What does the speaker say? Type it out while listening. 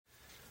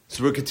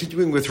So we're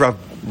continuing with Rav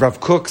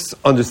Kook's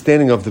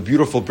understanding of the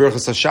beautiful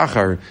Birchas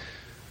HaShachar.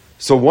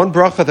 So one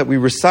bracha that we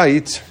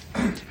recite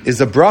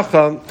is a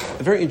bracha,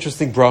 a very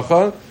interesting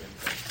bracha,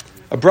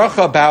 a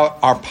bracha about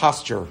our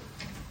posture,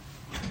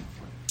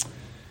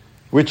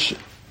 which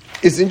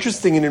is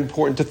interesting and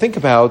important to think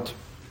about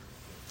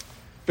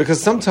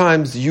because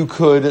sometimes you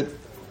could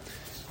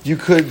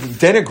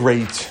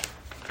denigrate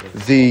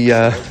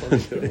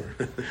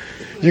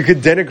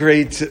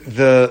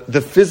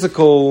the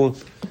physical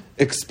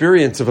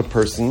experience of a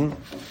person.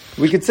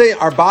 We could say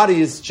our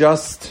body is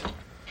just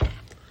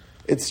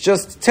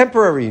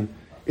temporary.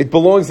 It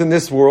belongs in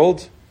this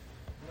world.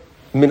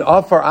 Min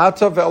afar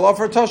atav ve'al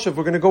afar tashav.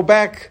 We're going to go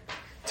back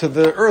to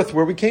the earth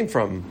where we came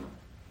from.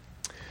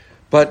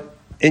 But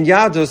in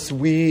Yadus,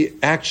 we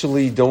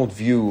actually don't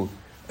view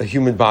a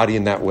human body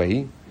in that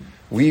way.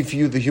 We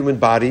view the human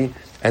body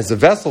as a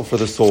vessel for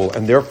the soul,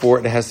 and therefore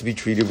it has to be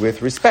treated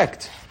with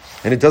respect.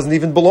 And it doesn't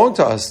even belong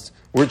to us.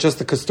 We're just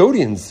the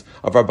custodians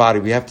of our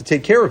body. We have to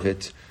take care of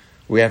it.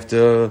 We have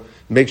to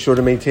make sure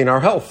to maintain our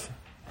health.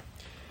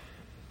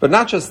 But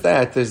not just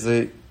that, there's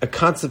a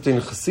concept in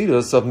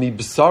Chassidus of mi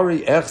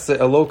b'sari echse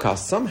eloka.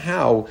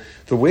 Somehow,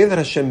 the way that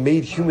Hashem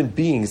made human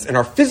beings and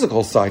our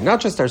physical side,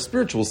 not just our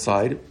spiritual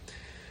side,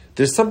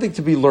 there's something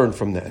to be learned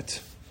from that.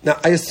 Now,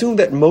 I assume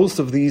that most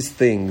of these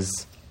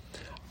things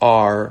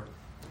are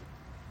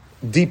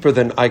deeper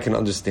than I can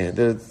understand.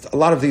 A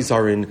lot of these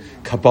are in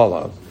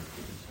Kabbalah.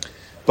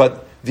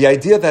 But the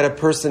idea that a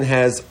person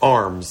has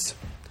arms,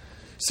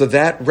 so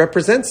that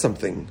represents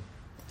something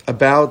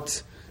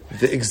about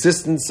the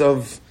existence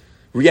of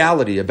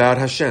reality, about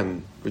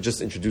Hashem. We're just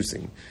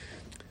introducing.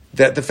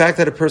 That the fact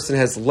that a person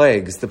has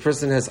legs, the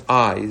person has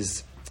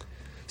eyes,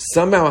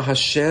 somehow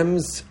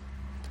Hashem's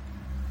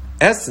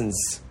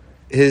essence,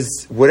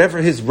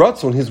 whatever his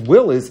ratzon, his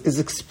will is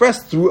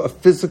expressed through a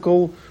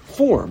physical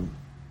form.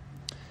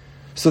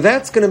 So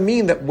that's going to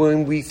mean that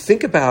when we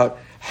think about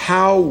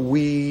how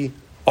we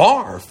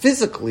are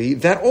physically,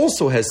 that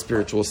also has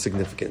spiritual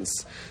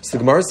significance. So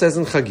the Gemara says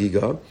in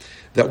Chagiga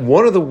that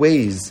one of the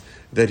ways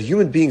that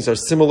human beings are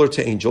similar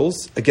to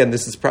angels, again,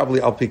 this is probably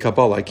Al Pi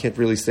Kabbalah, I can't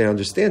really say I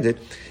understand it,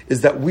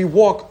 is that we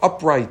walk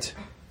upright.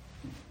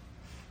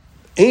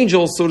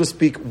 Angels, so to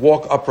speak,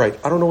 walk upright.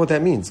 I don't know what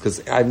that means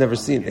because I've never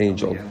seen an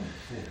angel.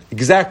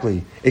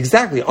 Exactly.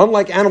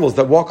 Unlike animals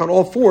that walk on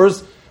all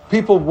fours,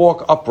 people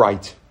walk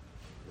upright.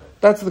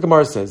 That's what the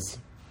Gemara says.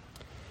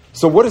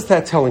 So what is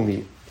that telling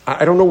me?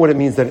 I don't know what it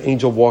means that an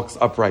angel walks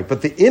upright,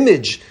 but the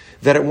image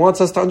that it wants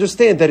us to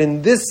understand, that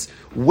in this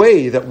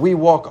way that we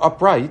walk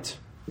upright,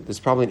 there's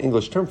probably an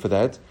English term for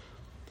that,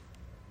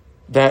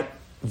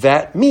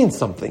 that means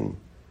something.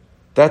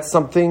 That's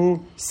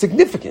something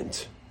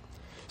significant.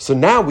 So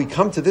now we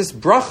come to this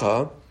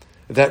bracha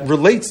that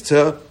relates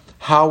to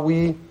how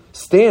we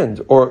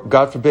stand, or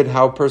God forbid,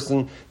 how a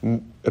person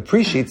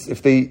appreciates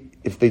if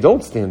they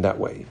don't stand that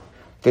way,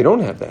 if they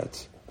don't have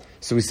that.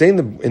 So we say in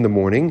the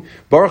morning,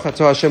 Baruch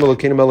atah Hashem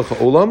Elokeinu melech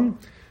haolam,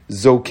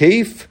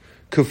 Zokef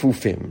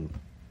kefufim.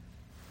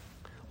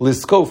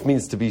 Liskof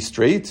means to be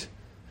straight.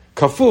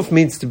 Kafuf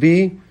means to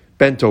be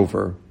bent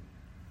over.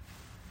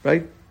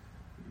 Right?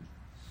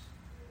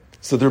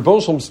 So the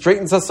Rebbe Shalom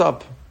straightens us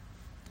up.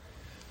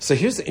 So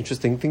here's an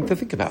interesting thing to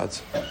think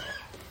about.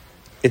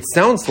 It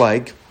sounds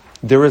like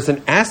there is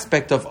an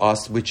aspect of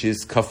us which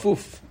is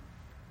kafuf.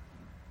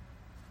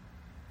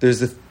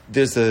 There's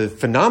a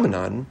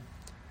phenomenon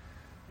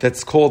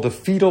that's called the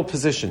fetal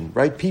position,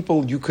 right?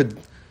 People, you could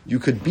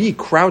be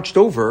crouched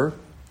over.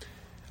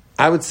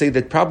 I would say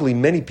that probably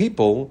many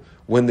people,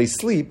 when they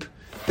sleep,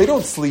 they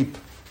don't sleep,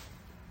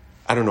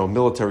 I don't know,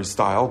 military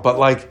style, but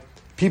like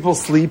people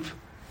sleep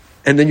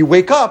and then you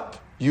wake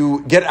up,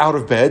 you get out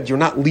of bed, you're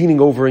not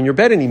leaning over in your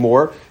bed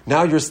anymore,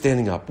 now you're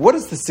standing up. What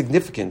is the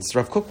significance?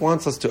 Rav Kook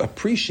wants us to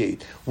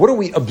appreciate. What are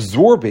we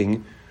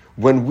absorbing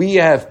when we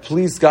have,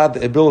 please God,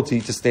 the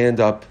ability to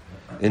stand up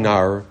in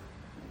our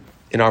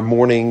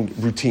morning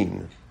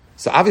routine?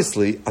 So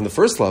obviously, on the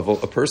first level,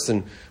 a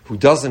person who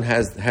doesn't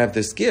have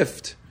this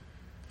gift,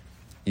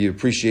 you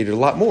appreciate it a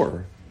lot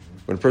more.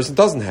 When a person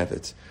doesn't have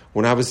it.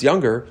 When I was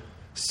younger,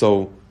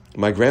 so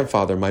my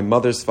grandfather, my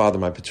mother's father,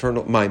 my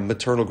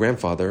maternal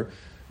grandfather,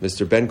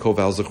 Mr. Ben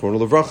Koval Zichrono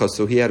Levracha,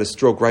 so he had a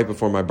stroke right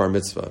before my bar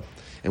mitzvah.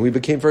 And we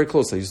became very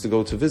close. I used to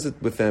go to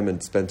visit with them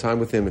and spend time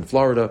with him in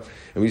Florida,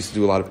 and we used to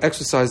do a lot of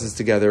exercises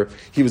together.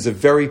 He was a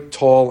very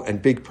tall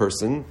and big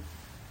person,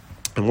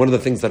 and one of the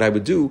things that I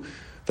would do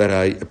that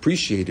I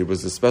appreciated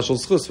was a special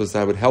zchus, was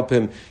I would help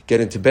him get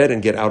into bed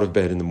and get out of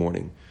bed in the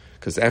morning.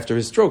 Because after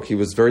his stroke, he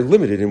was very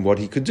limited in what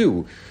he could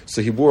do.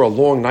 So he wore a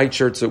long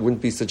nightshirt so it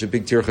wouldn't be such a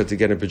big tircha to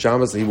get in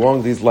pajamas. He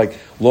wore these long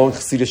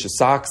chassidish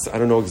socks. I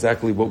don't know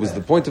exactly what was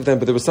the point of them,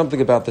 but there was something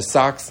about the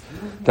socks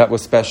that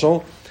was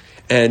special.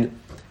 And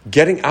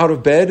getting out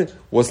of bed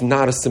was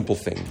not a simple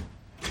thing.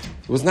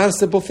 It was not a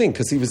simple thing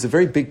because he was a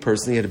very big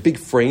person. He had a big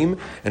frame,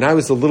 and I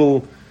was a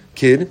little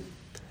kid.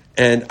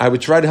 And I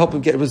would try to help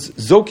him get...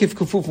 Zokef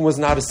kefufim was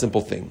not a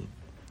simple thing.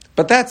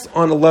 But that's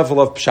on a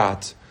level of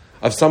pshat,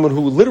 of someone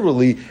who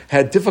literally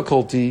had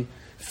difficulty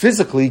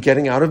physically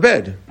getting out of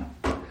bed.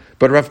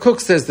 But Rav Kook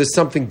says there's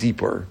something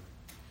deeper.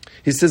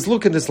 He says,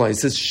 look at this line. He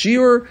says,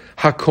 Shir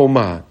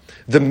hakoma,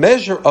 the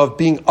measure of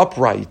being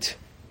upright,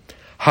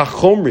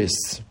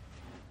 hachomris.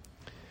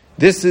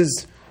 This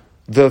is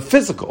the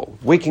physical,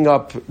 waking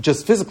up,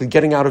 just physically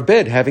getting out of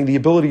bed, having the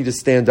ability to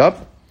stand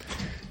up.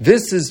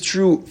 This is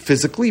true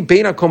physically,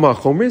 bein hakoma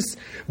hachomris,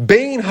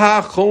 bein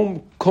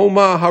hakoma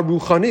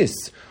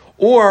haruchanis,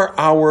 or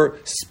our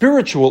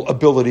spiritual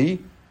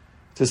ability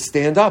to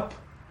stand up,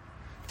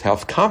 to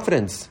have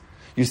confidence.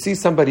 You see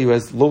somebody who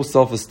has low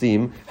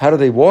self-esteem, how do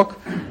they walk?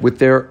 With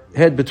their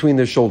head between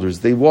their shoulders.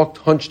 They walk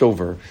hunched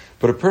over.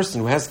 But a person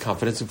who has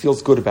confidence, who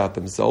feels good about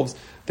themselves,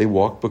 they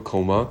walk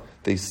bakoma,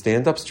 they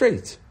stand up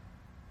straight.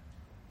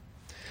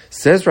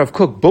 Says Rav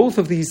Kook, both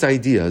of these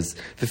ideas,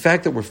 the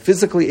fact that we're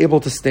physically able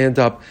to stand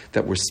up,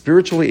 that we're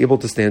spiritually able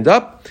to stand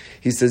up,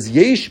 he says,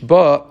 Yesh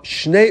ba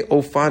shnei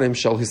ofanim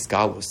shel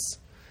hiskalus.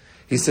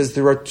 He says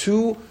there are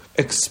two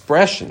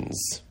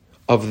expressions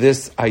of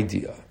this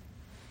idea,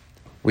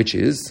 which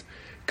is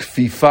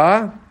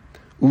kfifa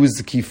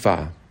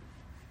uzkifa.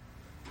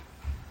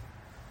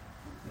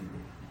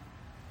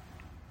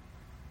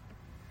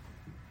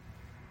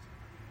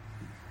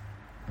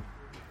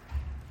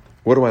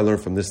 What do I learn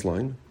from this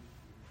line?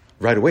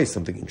 Right away,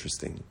 something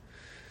interesting.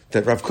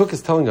 That Rav Kook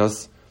is telling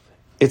us,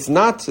 it's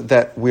not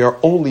that we are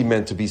only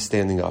meant to be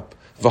standing up.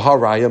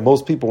 V'haraya,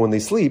 most people when they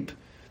sleep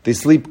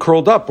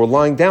curled up or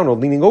lying down or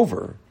leaning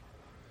over.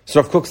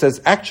 So Rav Kook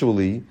says,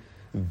 actually,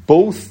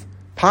 both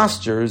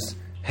postures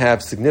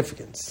have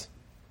significance.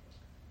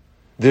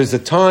 There's a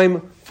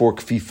time for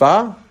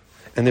kfifa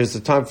and there's a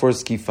time for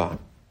skifa.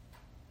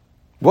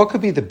 What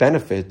could be the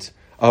benefit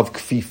of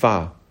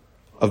kfifa,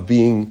 of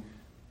being,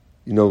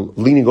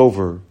 leaning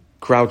over,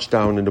 crouched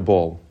down in a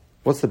ball?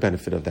 What's the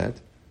benefit of that?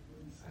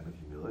 Sign of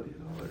humility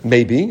and all that.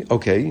 Maybe,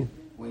 okay.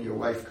 When your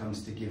wife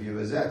comes to give you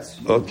a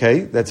zets. Okay,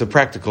 that's a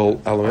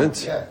practical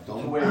element. Yeah, It's a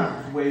don't way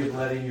of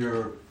letting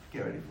your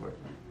get ready for it.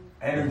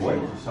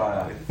 energy shine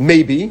out.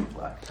 Maybe.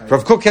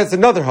 Rav Kook has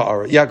another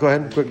ha'ara. Yeah, go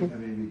ahead, quickly.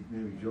 Maybe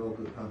Joel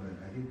could comment.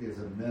 I think there's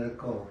a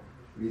medical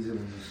reason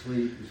when you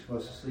sleep, you're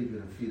supposed to sleep in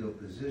a fetal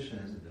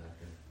position.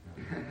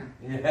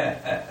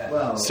 Yeah.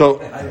 Well, So,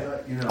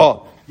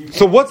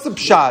 so what's the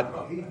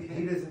pshat?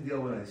 he doesn't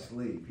deal when I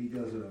sleep. He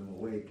does when I'm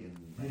awake.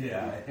 And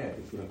Yeah.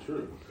 It's not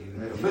true.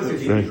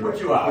 Physically, put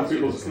you out.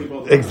 People sleep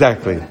all the time.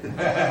 Exactly.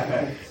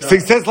 So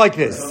he says like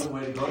this.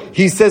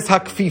 He says,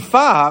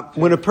 hakfifa,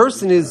 when a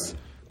person is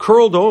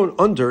curled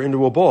under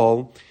into a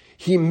ball,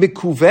 he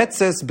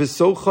mikuvetzes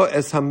besocha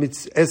es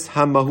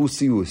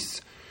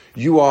hamahusius.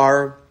 You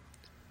are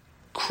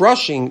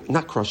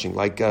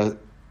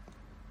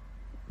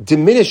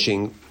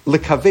diminishing.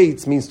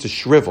 Lekavetz means to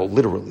shrivel,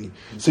 literally.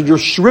 So you're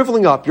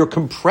shriveling up, you're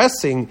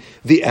compressing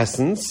the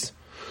essence.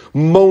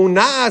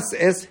 Monas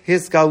es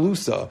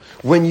hisgalusa.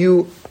 When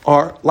you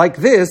are like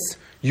this,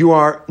 you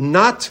are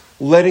not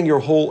letting your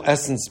whole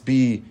essence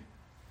be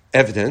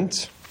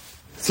evident.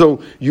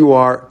 So you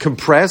are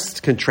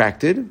compressed,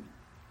 contracted.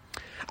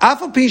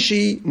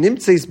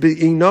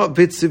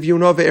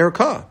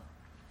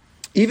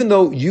 Even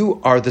though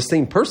you are the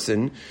same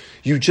person,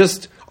 you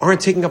just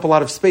aren't taking up a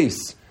lot of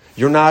space.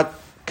 You're not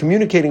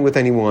communicating with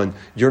anyone.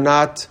 You're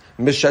not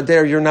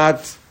mishader. You're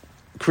not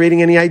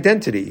creating any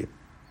identity.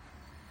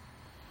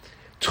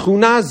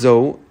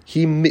 Tchunazo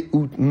hi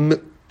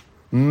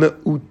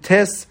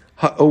meutes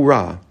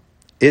ha'ora.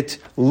 It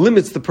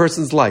limits the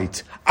person's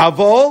light.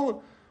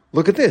 Avol,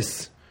 look at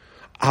this.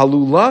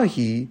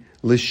 Alulahi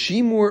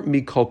l'shimur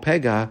mikol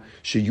pega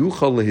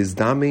sheyuchal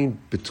lehizdamein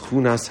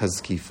betchunas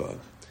hazkifa.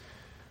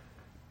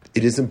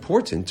 It is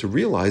important to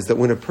realize that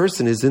when a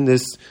person is in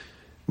this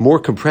more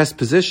compressed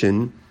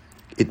position,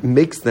 it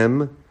makes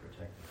them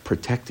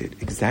protected.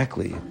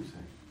 Exactly.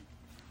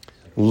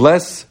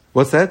 Less,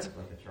 what's that?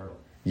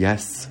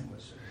 Yes.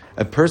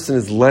 A person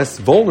is less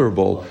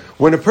vulnerable.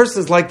 When a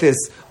person is like this,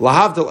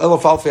 lahavdil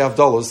elaf alfi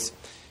avdalos,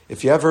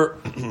 if you ever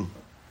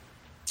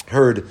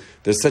heard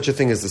there's such a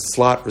thing as a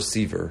slot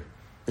receiver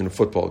in a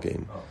football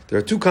game. There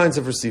are two kinds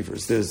of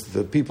receivers. There's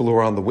the people who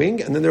are on the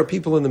wing, and then there are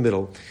people in the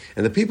middle.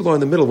 And the people who are in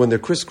the middle, when they're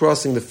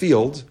crisscrossing the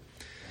field,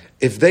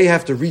 if they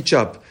have to reach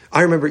up,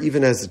 I remember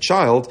even as a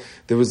child,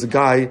 there was a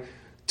guy,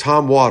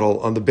 Tom Waddle,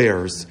 on the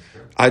Bears.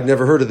 I'd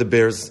never heard of the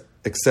Bears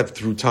except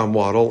through Tom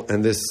Waddle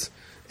and this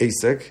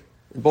ASIC.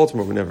 In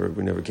Baltimore, we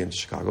never came to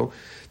Chicago.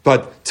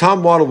 But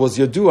Tom Waddle was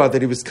Yodua,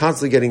 that he was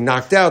constantly getting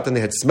knocked out, and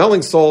they had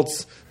smelling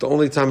salts. The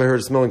only time I heard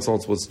of smelling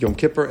salts was Yom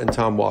Kippur and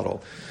Tom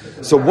Waddle.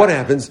 So what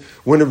happens?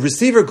 When a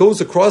receiver goes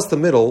across the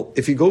middle,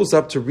 if he goes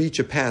up to reach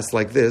a pass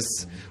like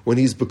this, when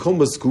he's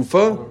Bekoma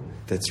Skufa,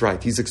 that's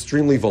right, he's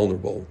extremely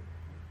vulnerable.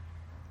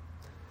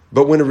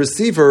 But when a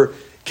receiver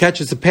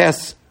catches a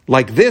pass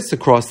like this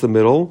across the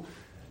middle,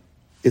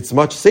 it's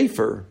much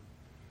safer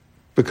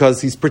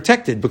because he's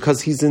protected,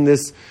 because he's in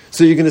this.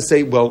 So you're going to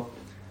say, well,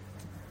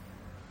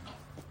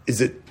 is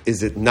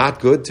it not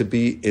good to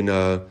be in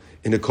a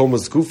koma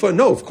skufa?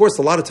 No, of course,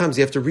 a lot of times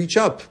you have to reach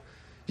up.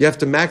 You have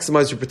to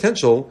maximize your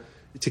potential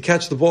to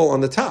catch the ball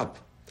on the top.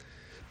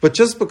 But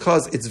just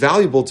because it's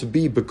valuable to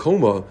be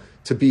bekoma,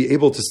 to be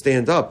able to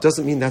stand up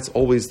doesn't mean that's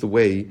always the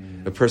way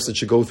a person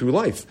should go through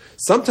life.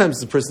 Sometimes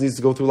the person needs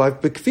to go through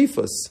life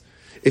b'kfifas.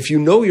 If you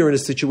know you're in a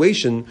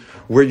situation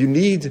where you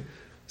need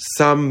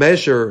some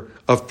measure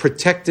of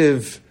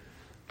protective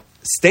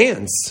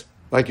stance,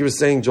 like you were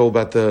saying, Joel,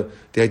 about the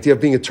idea of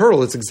being a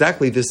turtle, it's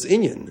exactly this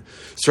inyan.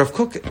 So Rav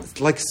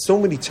Kook, like so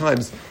many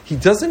times, he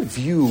doesn't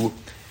view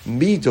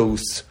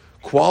midos,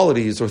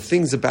 qualities or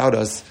things about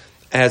us,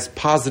 as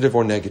positive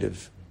or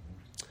negative.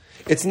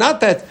 It's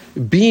not that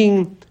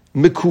being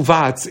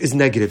mikuvatz is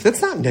negative.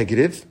 That's not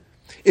negative.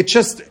 It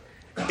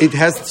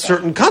has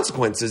certain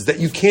consequences that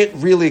you can't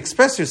really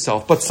express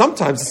yourself, but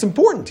sometimes it's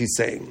important, he's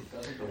saying.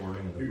 Doesn't the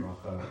wording of the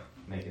bracha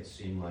make it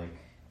seem like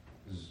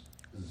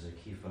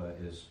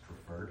zakifa is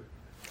preferred?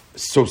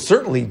 So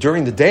certainly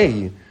during the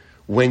day,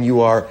 when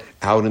you are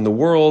out in the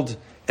world,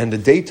 and the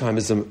daytime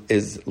is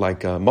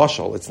like a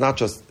mashal. It's not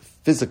just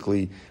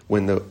physically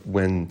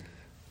when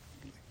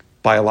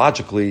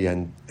biologically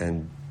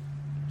and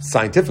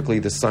scientifically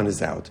the sun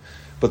is out.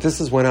 But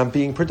this is when I'm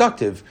being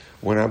productive,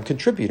 when I'm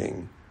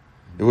contributing.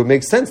 It would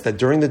make sense that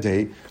during the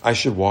day I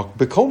should walk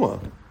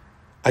bikoma.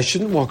 I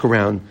shouldn't walk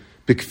around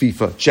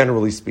bikfifa,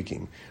 generally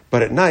speaking.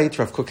 But at night,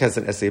 Rav Kook has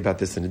an essay about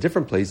this in a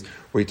different place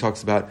where he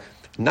talks about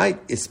night,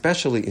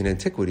 especially in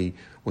antiquity,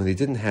 when they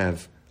didn't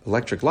have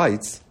electric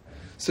lights.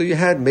 So you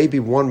had maybe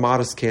one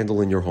modest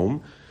candle in your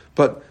home,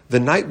 but the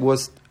night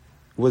was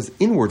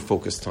inward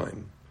focused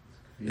time.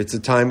 It's a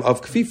time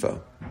of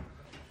kfifa.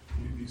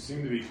 You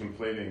seem to be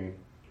conflating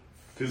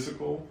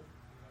physical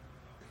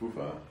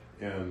kufa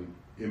and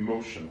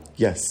emotional.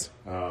 Yes.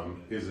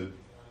 Is it?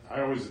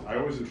 I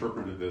always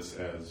interpreted this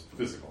as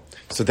physical.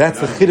 So that's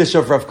the chiddush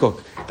of Rav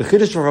Kook. The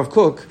chiddush of Rav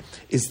Kook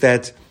is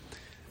that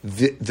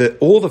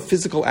all the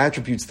physical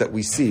attributes that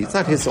we see, it's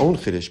not his own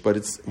chiddush, but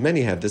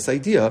many have this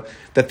idea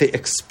that they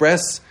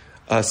express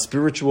a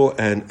spiritual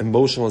and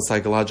emotional and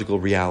psychological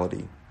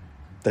reality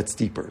that's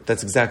deeper.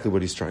 That's exactly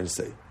what he's trying to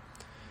say.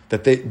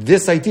 That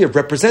this idea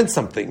represents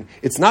something.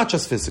 It's not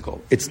just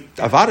physical. It's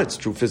avada, it's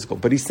true physical.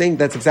 But he's saying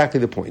that's exactly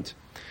the point.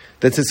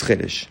 That's his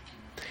chiddush.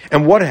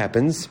 And what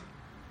happens?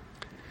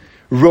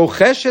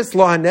 Rocheshes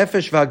lo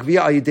hanefesh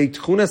v'agvia ayidei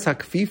tchunas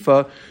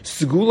hakfifa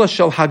segula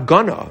shel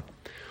hagana.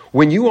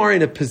 When you are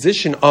in a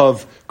position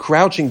of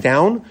crouching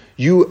down,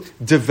 you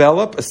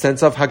develop a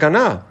sense of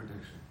hagana.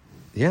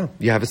 Yeah,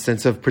 you have a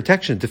sense of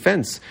protection,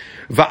 defense.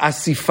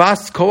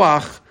 Va'asifas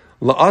koach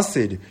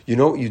la'asid. You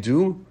know what you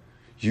do?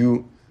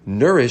 You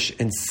nourish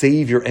and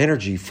save your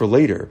energy for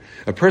later.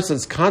 A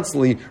person's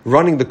constantly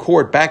running the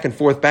cord back and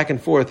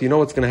forth. You know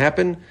what's going to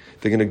happen?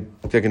 They're going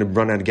to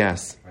run out of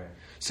gas. Right.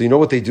 So you know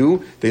what they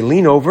do? They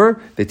lean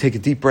over, they take a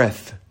deep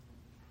breath.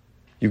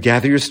 You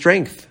gather your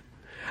strength.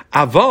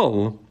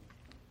 Aval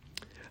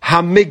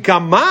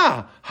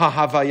hamegama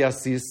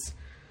hahavayasis,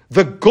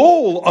 the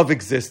goal of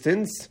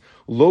existence,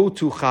 lo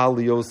tuchal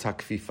lios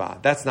hakfifa.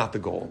 That's not the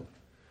goal.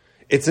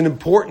 It's an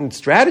important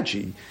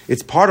strategy.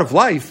 It's part of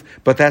life,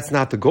 but that's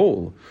not the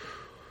goal.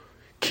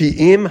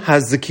 Ki'im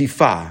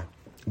hazakifa,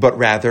 but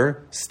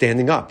rather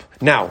standing up.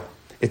 Now,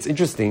 it's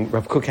interesting,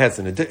 Rav Kook has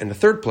in the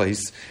third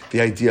place,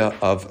 the idea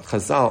of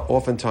Chazal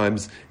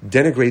oftentimes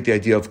denigrate the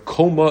idea of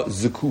koma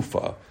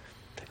zukufa.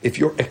 If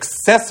you're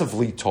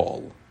excessively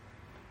tall,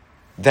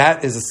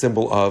 that is a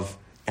symbol of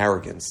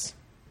arrogance.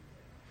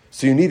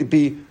 So you need to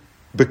be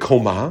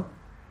bekoma,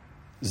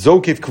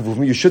 Zokef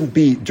kefufim. You shouldn't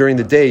be during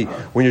the day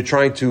when you're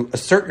trying to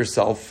assert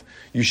yourself.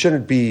 You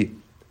shouldn't be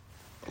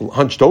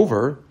hunched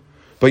over,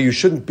 but you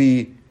shouldn't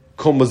be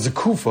koma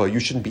zekufa. You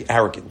shouldn't be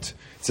arrogant.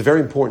 It's a very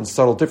important,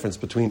 subtle difference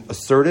between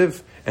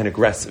assertive and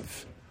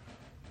aggressive.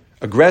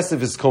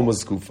 Aggressive is koma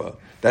zekufa.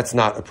 That's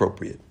not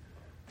appropriate.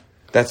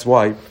 That's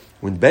why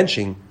when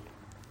benching,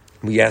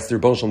 we asked the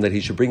Rebbe Shalom that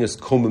he should bring us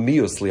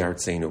komamios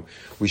li'artzenu.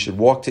 We should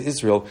walk to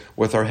Israel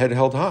with our head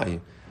held high,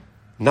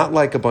 not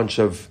like a bunch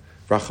of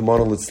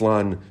Rachmana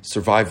litzlan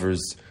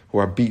survivors who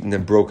are beaten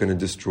and broken and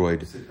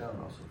destroyed.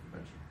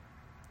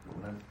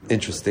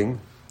 Interesting.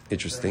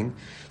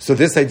 So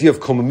this idea of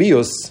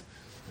komamios,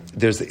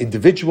 there's the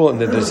individual and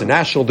then there's the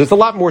national. There's a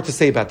lot more to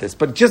say about this,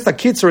 but just the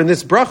kids are in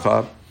this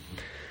bracha.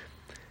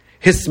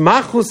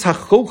 Hismachus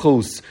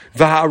hachochos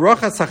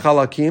v'ha'arachas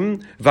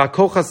hachalakim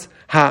v'hakochas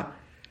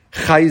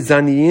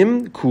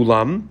ha'chayzaniyim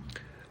kulam.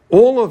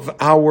 All of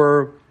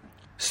our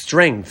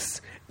strengths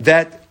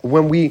that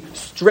when we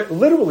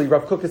literally,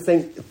 Rav Kook is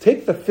saying,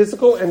 take the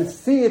physical and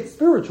see it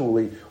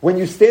spiritually. When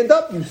you stand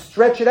up, you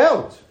stretch it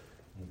out.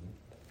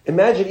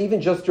 Imagine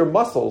even just your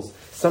muscles.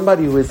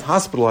 Somebody who is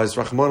hospitalized,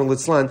 Rahman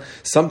al-Litzlan,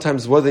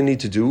 sometimes what they need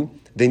to do,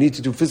 they need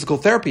to do physical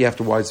therapy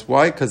afterwards.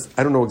 Why? Because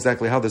I don't know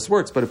exactly how this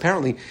works, but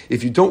apparently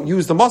if you don't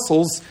use the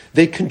muscles,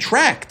 they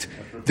contract.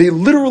 They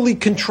literally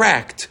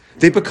contract.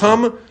 They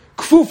become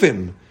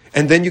kfufim.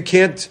 And then you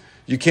can't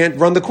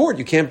run the court.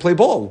 You can't play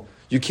ball.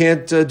 You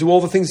can't do all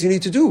the things you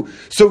need to do.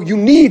 So you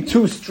need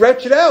to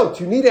stretch it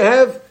out. You need to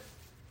have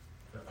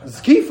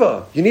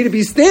zkifa. You need to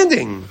be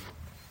standing.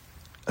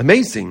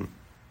 Amazing.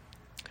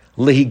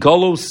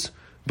 Lehigalos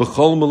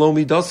b'chol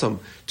melomi dasam.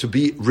 To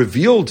be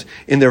revealed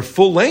in their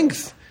full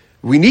length.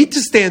 We need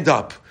to stand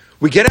up.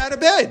 We get out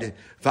of bed.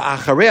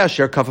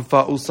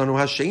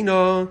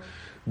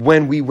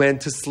 When we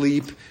went to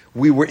sleep,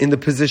 we were in the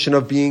position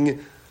of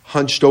being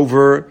hunched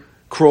over,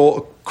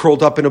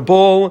 curled up in a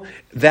ball.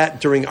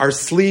 That during our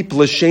sleep,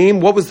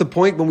 l'shem, what was the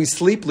point when we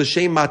sleep?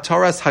 L'shem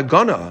mataras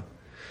hagana.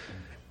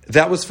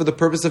 That was for the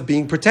purpose of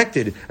being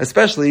protected.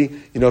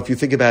 Especially, if you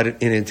think about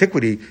it, in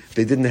antiquity,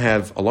 they didn't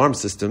have alarm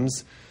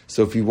systems.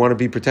 So if you want to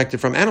be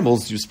protected from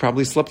animals, you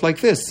probably slept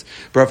like this.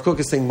 But Rav Kook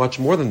is saying much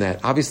more than that.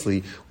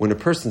 Obviously, when a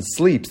person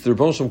sleeps, the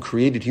Rebbeinu Shalom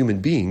created human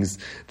beings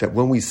that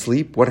when we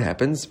sleep, what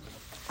happens?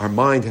 Our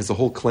mind has a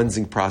whole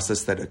cleansing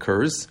process that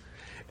occurs,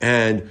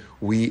 and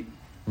we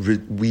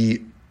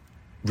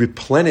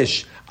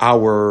replenish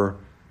our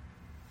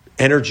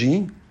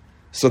energy.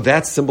 So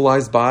that's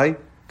symbolized by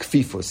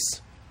kfifus.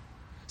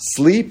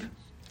 Sleep,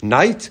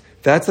 night,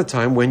 that's the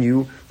time when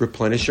you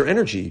replenish your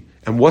energy.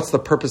 And what's the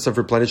purpose of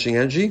replenishing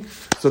energy?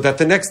 So that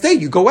the next day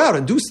you go out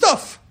and do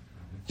stuff.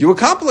 You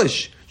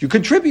accomplish. You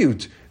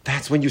contribute.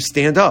 That's when you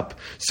stand up.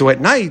 So at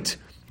night,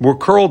 we're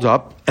curled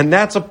up, and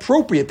that's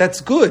appropriate.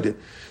 That's good.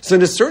 So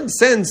in a certain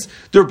sense,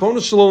 the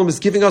Rebbeinu Shalom is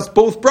giving us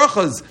both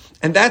brachas.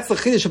 And that's the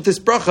chiddush of this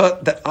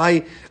bracha that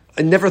I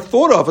never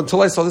thought of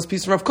until I saw this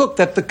piece of Rav Kook,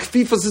 that the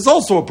kfifas is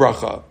also a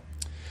bracha.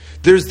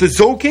 There's the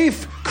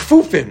zokef,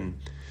 kfufim.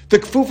 The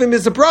kfufim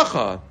is a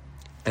bracha.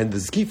 And the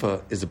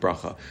skifa is a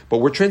bracha. But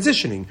we're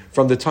transitioning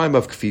from the time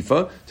of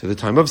kfifa to the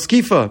time of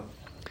skifa.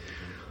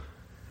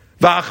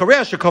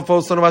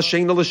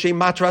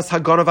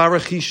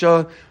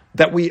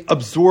 That we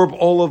absorb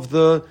all of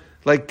the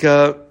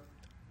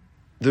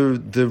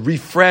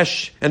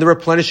refresh and the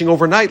replenishing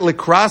overnight.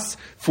 Likras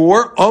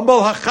for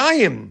amal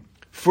hachayim,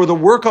 for the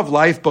work of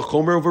life,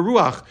 b'chomer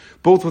v'ruach,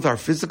 both with our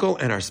physical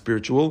and our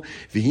spiritual.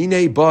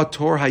 V'hinei ba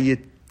tor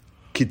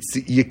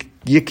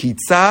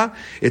Yekitza,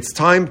 it's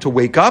time to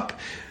wake up.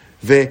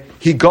 The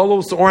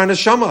higalos or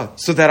anashama,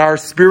 so that our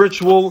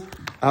spiritual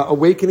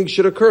awakening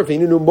should occur. What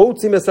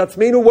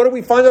do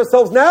we find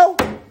ourselves now?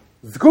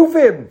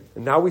 Zukufim.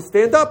 And now we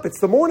stand up.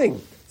 It's the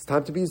morning. It's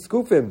time to be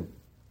zukufim.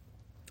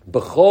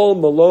 B'chol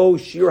malo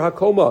shir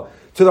hakoma,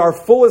 to our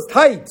fullest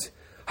height.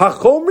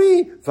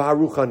 Hachomri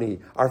v'haruchani,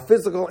 our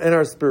physical and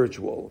our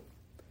spiritual.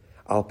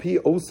 Alpi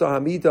osa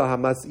hamida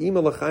hamas'im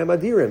alachayim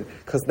adirim,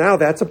 because now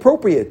that's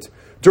appropriate.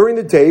 During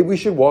the day, we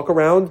should walk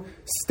around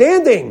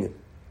standing,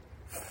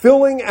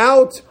 filling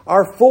out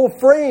our full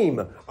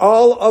frame,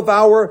 all of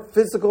our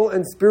physical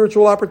and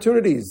spiritual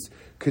opportunities.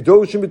 We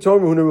thank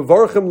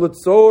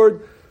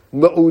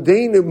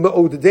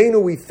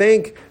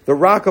the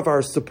rock of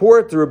our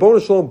support, the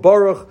Rebbeinu Shalom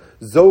Baruch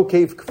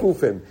Zokef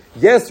Kfufim.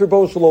 Yes,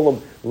 Rebbeinu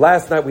Shalom,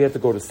 last night we had to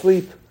go to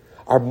sleep.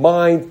 Our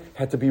mind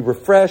had to be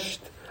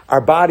refreshed.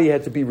 Our body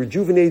had to be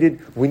rejuvenated.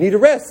 We need a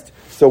rest.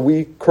 So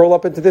we curl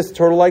up into this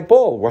turtle-like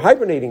ball. We're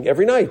hibernating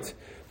every night.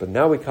 But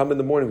now we come in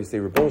the morning, we say,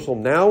 Rebbeinu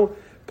Shalom, now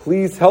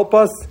please help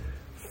us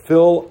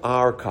fill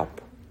our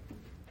cup.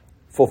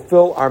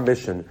 Fulfill our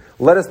mission.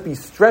 Let us be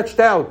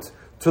stretched out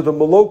to the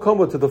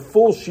malokama, to the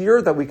full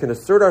shear, that we can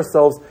assert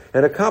ourselves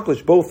and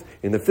accomplish both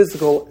in the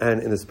physical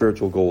and in the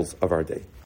spiritual goals of our day.